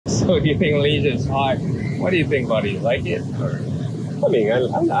So do you think Malaysia is hot? What do you think about it? You like it? Or? I mean, I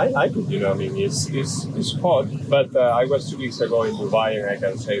like it, I mean, it's hot, but I was 2 weeks ago in Dubai and I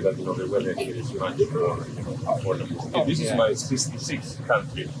can say that, the weather here is much more, affordable. Oh, This is yeah. my 66th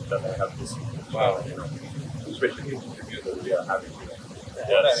country that I have visited. Wow. Especially in the review that we are having,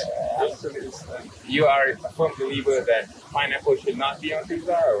 Yes. You are a firm believer that pineapple should not be on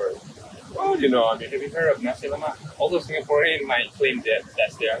pizza, or Well, I mean, have you heard of nasi lemak? Although Singaporean might claim that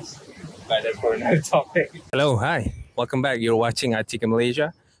that's theirs, but that's for another topic. Hello, hi, welcome back. You're watching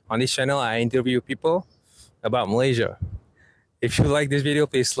atycinmalaysia. On this channel, I interview people about Malaysia. If you like this video,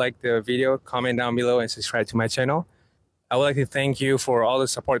 please like the video, comment down below, and subscribe to my channel. I would like to thank you for all the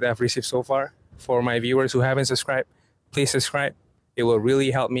support that I've received so far. For my viewers who haven't subscribed, please subscribe. It will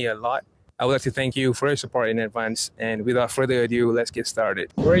really help me a lot. I would like to thank you for your support in advance. And without further ado, let's get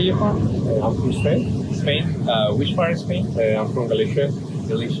started. Where are you from? I'm from Spain. Spain? Which part of Spain? I'm from Galicia.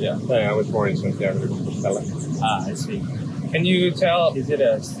 Galicia. I was born in Santiago de Compostela. Ah, I see. Can you tell, is it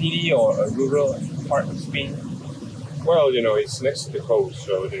a city or a rural part of Spain? Well, it's next to the coast,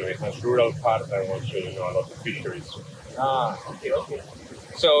 so, it has rural part and also, a lot of fisheries. Ah, okay.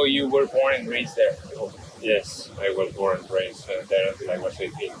 So you were born and raised there? Yes, I was born and raised there until I was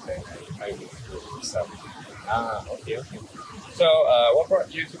 18. I moved to South. Ah, okay. So what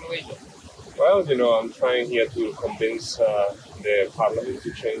brought you to Malaysia? Well, I'm trying here to convince the parliament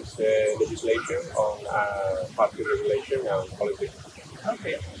to change the legislation on party regulation and politics.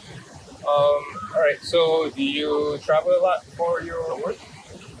 Okay. All right. So do you travel a lot for your work?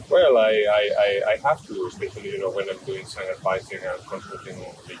 Well, I have to, especially, when I'm doing some advising and consulting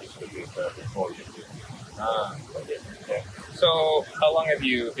on legislative reform. Ah, okay. Yeah. So how long have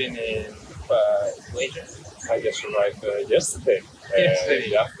you been in Malaysia? I just arrived yesterday. Yesterday? In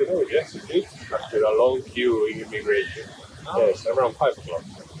the afternoon, yes, indeed. After a long queue in immigration. Oh. Yes, around 5 o'clock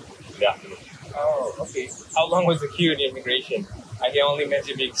in the afternoon. Oh, okay. How long was the queue in immigration? I can only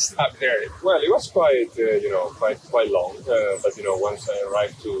imagine being stuck there. Well, it was quite, quite long. But once I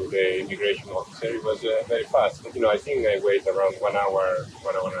arrived to the immigration officer, it was very fast. But, I think I wait around 1 hour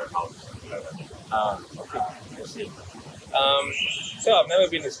and a half. Something like that. Okay. I see. So I've never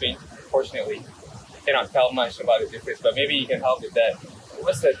been to Spain, fortunately. Cannot tell much about the difference, but maybe you can help with that.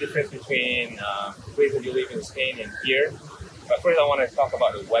 What's the difference between the place that you live in Spain and here? But first I want to talk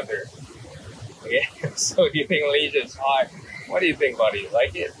about the weather. Okay, so do you think Malaysia is hot? What do you think about it? You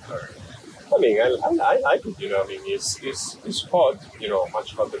like it? Or? I mean, I like it, I mean, it's hot,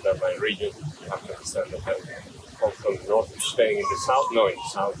 much hotter than my region. You have to understand that I come from the north of Spain. In the south, in the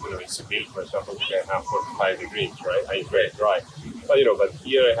south, it's Seville, for example, we can have 45 degrees, right? And it's very dry. But, but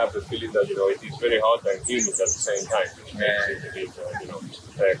here I have the feeling that, it is very hot and humid at the same time, which makes it a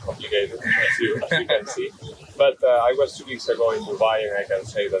bit, complicated, as you can see. But I was 2 weeks ago in Dubai and I can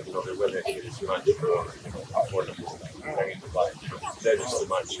say that, the weather here is much more, affordable than in Dubai. There is too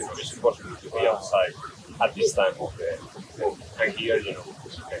much, it's impossible to be outside at this time of the day. And here,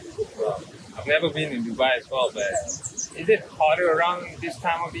 it's okay. I've never been in Dubai as well, but is it hotter around this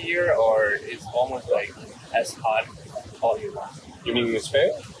time of the year, or it's almost like as hot all year long? You mean in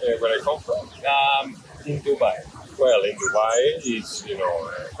Spain, where I come from? In Dubai. Well, in Dubai, it's,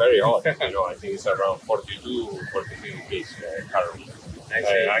 very hot. I think it's around 42, 43 degrees currently. And,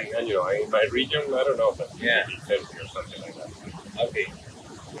 in my region, I don't know, but maybe 30 or something like that. Okay.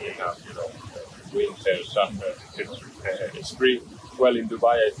 We have, winter, summer, spring. Well, in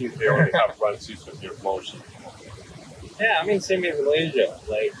Dubai, I think they only have one season here mostly. Yeah, I mean, same as Malaysia.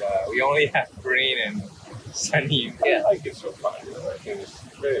 Like, we only have rain and sunny. I like it so far. I think it's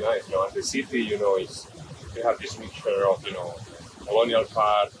very nice. And the city, you have this mixture of, colonial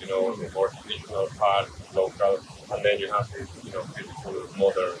part, the more traditional part, local, and then you have this, beautiful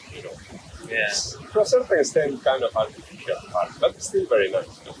modern, to a certain extent, kind of artificial part, but it's still very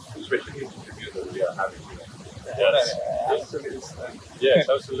nice, especially in the view that we are having. Yes,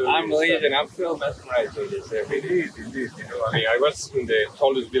 absolutely. I'm Malaysian. I'm still mesmerized with this. It is, indeed. I mean, I was in the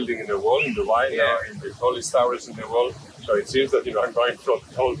tallest building in the world, in Dubai, now in the tallest towers in the world. So it seems that, I'm going from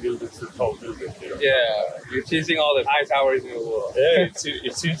tall buildings to tall buildings. Yeah, you're chasing all the high towers in the world. Yeah,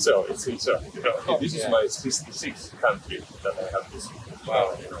 it seems so. This is my 66th country that I have visited.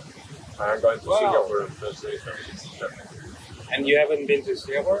 Wow. I'm going to Singapore on Thursday. And you haven't been to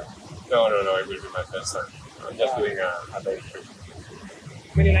Singapore? No, it will be my first time. I'm just doing a day trip.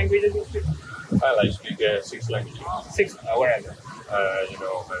 How many languages do you speak? Well, I speak 6 languages. 6? Where are they?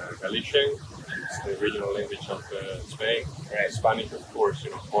 Galician, it's the regional language of Spain. Right. Spanish, of course,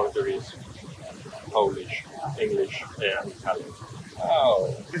 Portuguese, Polish, English, and Italian.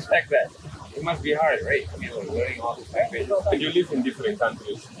 Oh, respect that. It must be hard, right? I mean, learning all these languages. When you live in different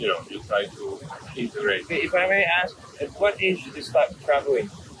countries, you try to integrate. If I may ask, at what age did you start traveling?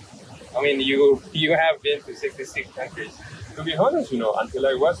 I mean, you have been to 66 countries. To be honest, until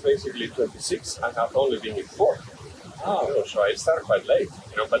I was basically 26, I have only been in 4. Oh, So I started quite late,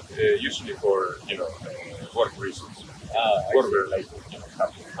 but usually for, work reasons. Work related,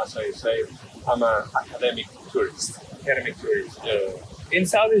 As I say, I'm an academic tourist. academic tourist. In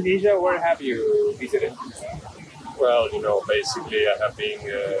Southeast Asia, where have you visited? Well, basically I have been,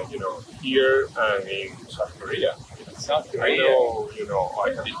 here and in South Korea. South I Korea. know, I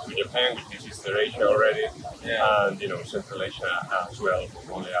have been to Japan, which is Eastern Asia already, Yeah. and, Central Asia as well,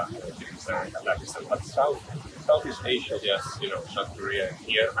 Mongolia, Kyrgyzstan, Kazakhstan, but Southeast Asia, yes, South Korea and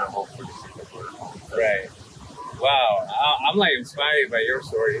here, and hopefully Singapore. Right. Wow. I'm like inspired by your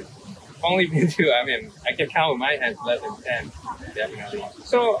story. I've only been to, I mean, I can count with my hands less than 10, definitely.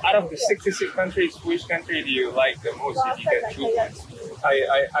 So out of the 66 countries, which country do you like the most if you can choose one?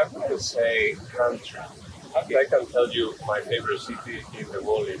 I would say country. Okay. I can tell you my favorite city in the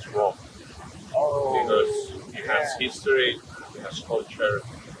world is Rome. Oh, Because it has yeah. history, it has culture,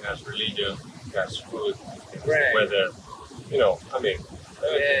 it has religion, it has food, it has Right. weather. I mean,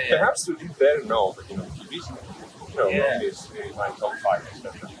 Yeah. perhaps to live there, no, but to visit, Yeah. Rome is my top 5.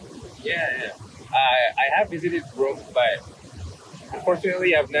 Especially. Yeah. I have visited Rome, but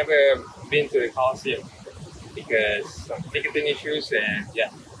unfortunately, I've never been to the Colosseum because some ticketing issues, and yeah,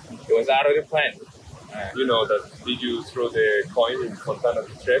 it was out of the plan. You know that? Did you throw the coin in Fontana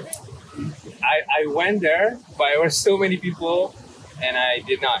di Trevi? I went there, but there were so many people, and I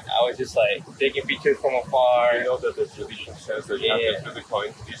did not. I was just like taking pictures from afar. You know that the tradition says that you Yeah. have to throw the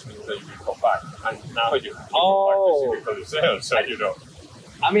coin. This means that you will come back, and now you have to Oh. come back to see yourself. So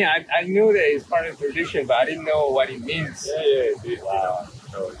I mean, I knew that it's part of the tradition, but I didn't know what it means. Yeah. Wow.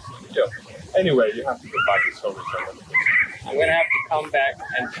 So anyway, you have to go back. It's always something. I'm gonna have to come back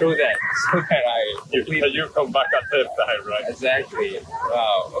and show that so that I You come back at that time, right? exactly.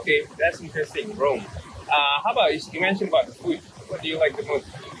 Wow. Okay, that's interesting. Rome. How about you mentioned about the food? What do you like the most?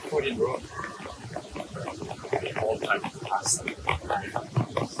 Food in Rome. All time pasta.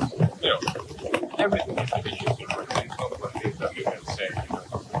 Everything is delicious. There's not one thing that you can say.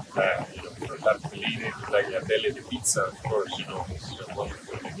 From tortellini to tagliatelle, the pizza, of course, it's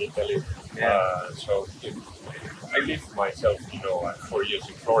wonderful in Italy. Yeah. So I live myself, 4 years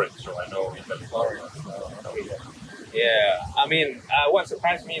in Florence, so I know Italy. Yeah. I mean, what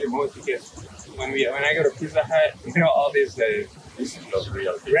surprised me the most because when I go to Pizza Hut, all this. This is not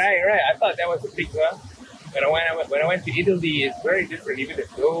real pizza. Right. I thought that was a pizza. But when I went to Italy, it's very different. Even the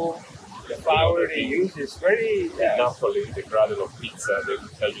dough, the flour they use is very. In Napoli, the Gradle of pizza, they will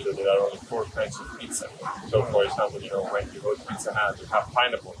tell you that there are only 4 kinds of pizza. So, for example, when you go to Pizza Hut, you have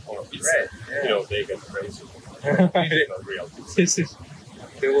pineapple on a pizza. Right, yeah. They get crazy. This is not real pizza.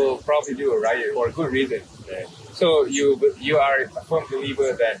 They will probably do a riot for a good reason. So you are a firm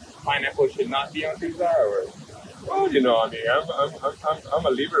believer that pineapple should not be on pizza, or? Well, I mean, I'm a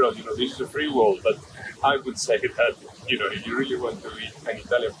liberal. This is a free world, but I would say that if you really want to eat an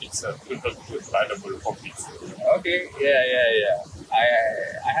Italian pizza, do not put pineapple on pizza. Okay, yeah.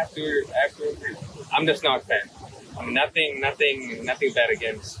 I have to agree. I'm just not a fan. Nothing bad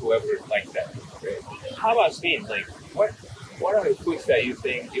against whoever likes that. Right. How about Spain? Like, what are the foods that you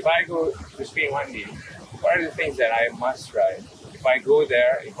think, if I go to Spain one day, what are the things that I must try? If I go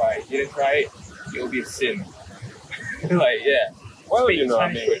there, if I didn't try it, it will be a sin. Like, yeah. Well, Spain,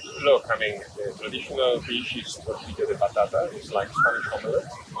 Spanish food. the traditional dish is tortilla de patata. It's like Spanish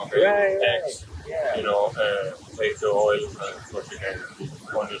omelette. Okay. Right. Eggs, Yeah. potato oil, of course you can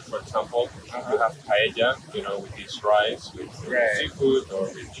with onions, for example. You have paella, with this rice, with Right. seafood or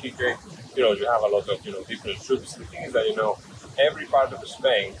with chicken. You have a lot of, different soups. The thing is that, every part of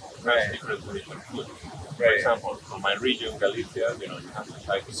Spain has Right. different traditional food. For Right. example, from my region, Galicia, you have to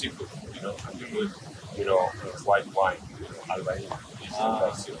try the seafood, and the good, white wine,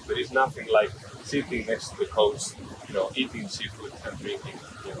 albañil. There is nothing like sitting next to the coast, eating seafood and drinking,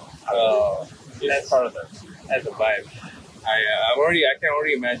 Oh, it's paradise. that's a vibe. I can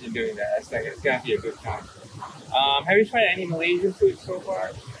already imagine doing that. It's gonna be a good time. Have you tried any Malaysian food so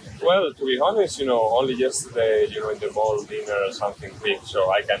far? Well, to be honest, only yesterday, in the mall dinner or something quick, so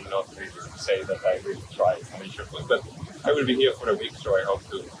I cannot really say that I really tried Malaysian food, but I will be here for a week, so I hope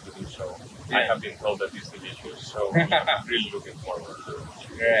to do so. I Yeah. have been told that it's delicious, so I'm really looking forward to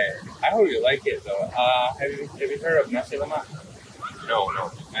it. Right. I hope you like it though. Have you heard of nasi lemak? No.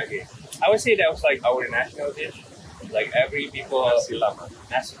 Okay. I would say that was like our national dish. Like every people Nasi lemak.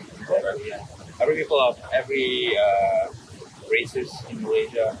 nasi, exactly, yeah. Every people of every races in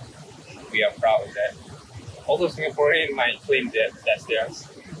Malaysia we are proud of that. Although Singaporean might claim that that's theirs,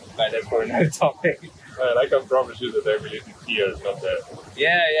 but that's for another topic. And I can promise you that their ability here is not there.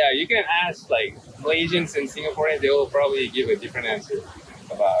 Yeah, you can ask like Malaysians and Singaporeans, they will probably give a different answer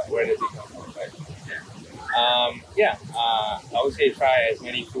about where does it come from. But, I would say try as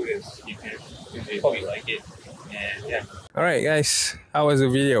many food as you can. You probably like it. And yeah. All right, guys, how was the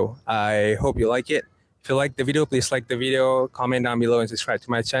video? I hope you like it. If you like the video, please like the video, comment down below, and subscribe to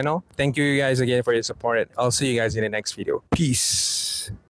my channel. Thank you guys again for your support. I'll see you guys in the next video. Peace.